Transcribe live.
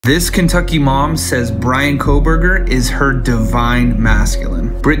This Kentucky mom says Bryan Kohberger is her divine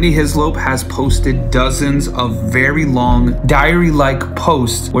masculine. Brittney Hislope has posted dozens of very long diary-like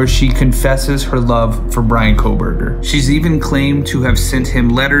posts where she confesses her love for Bryan Kohberger. She's even claimed to have sent him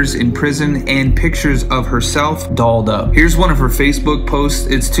letters in prison and pictures of herself dolled up. Here's one of her Facebook posts.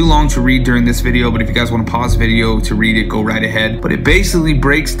 It's too long to read during this video, but if you guys want to pause the video to read it, go right ahead. But it basically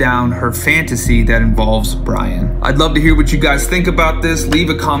breaks down her fantasy that involves Bryan. I'd love to hear what you guys think about this. Leave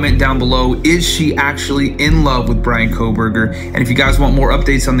a comment down below. Is she actually in love with Bryan Kohberger? And if you guys want more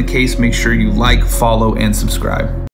updates on the case, make sure you like, follow, and subscribe.